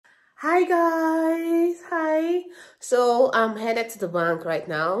Hi guys, hi. So I'm headed to the bank right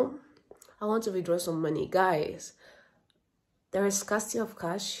now. I want to withdraw some money. Guys, there is scarcity of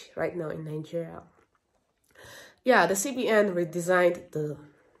cash right now in Nigeria. Yeah, the CBN redesigned the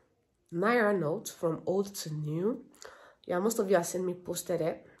Naira note from old to new. Yeah, most of you have seen me posted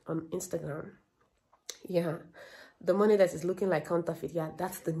it on Instagram. Yeah, the money that is looking like counterfeit, yeah,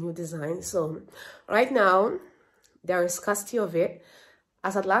 that's the new design. So right now, there is scarcity of it.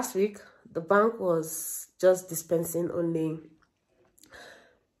 As of last week, the bank was just dispensing only,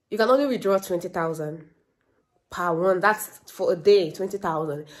 you can only withdraw 20,000 per one. That's for a day,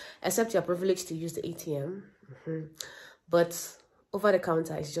 20,000, except you're privileged to use the ATM. But over the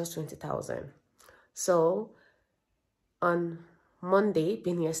counter, it's just 20,000. So on Monday,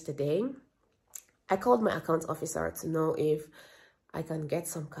 being yesterday, I called my account officer to know if I can get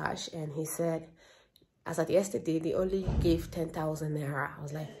some cash, and he said, as at yesterday, they only gave 10,000 naira. I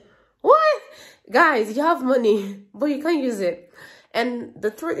was like, what? Guys, you have money, but you can't use it. And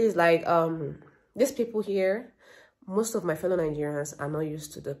the truth is, like, these people here, most of my fellow Nigerians are not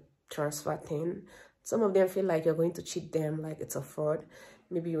used to the transfer thing. Some of them feel like you're going to cheat them, like it's a fraud.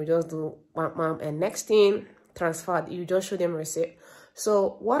 Maybe you just do wham, and next thing, transfer, you just show them receipt.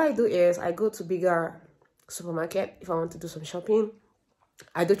 So what I do is I go to bigger supermarket if I want to do some shopping.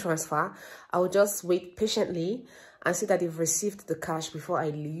 I do transfer. I will just wait patiently and see that they've received the cash before I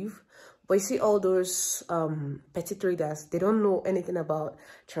leave. But you see, all those petty traders, they don't know anything about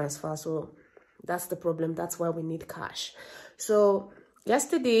transfer. So that's the problem. That's why we need cash. So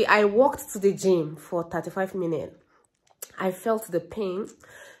yesterday, I walked to the gym for 35 minutes. I felt the pain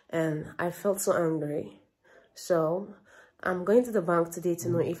and I felt so angry. So I'm going to the bank today to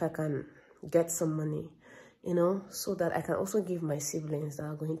know if I can get some money, you know, so that I can also give my siblings that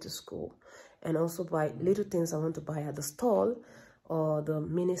are going to school, and also buy little things I want to buy at the stall or the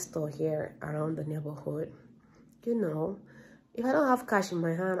mini store here around the neighborhood. You know, if I don't have cash in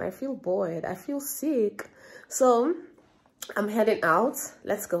my hand, I feel bored, I feel sick. So I'm heading out.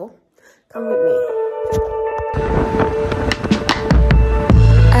 Let's go. Come with me.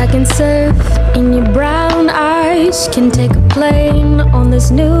 I can surf in your brown eyes, can take a plane on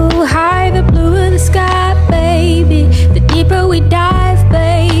this new high. The bluer the sky, baby, the deeper we dive,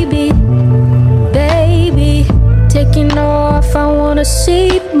 baby. Baby, taking off, I wanna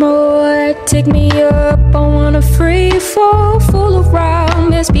see more. Take me up, I wanna free fall, fool around,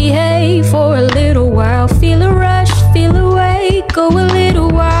 misbehave for a little while. Feel a rush, feel away, go a little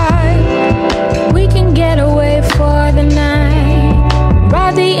while. We can get away for the night,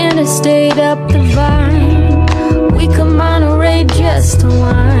 ride the interstate up the Vine. We could Monterey just to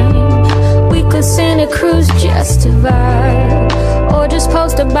wine. We could Santa Cruz just to vibe, or just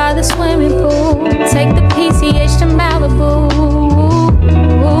post up by the swimming pool. Take the PCH to Malibu.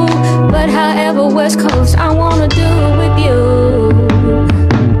 But however West Coast I wanna do.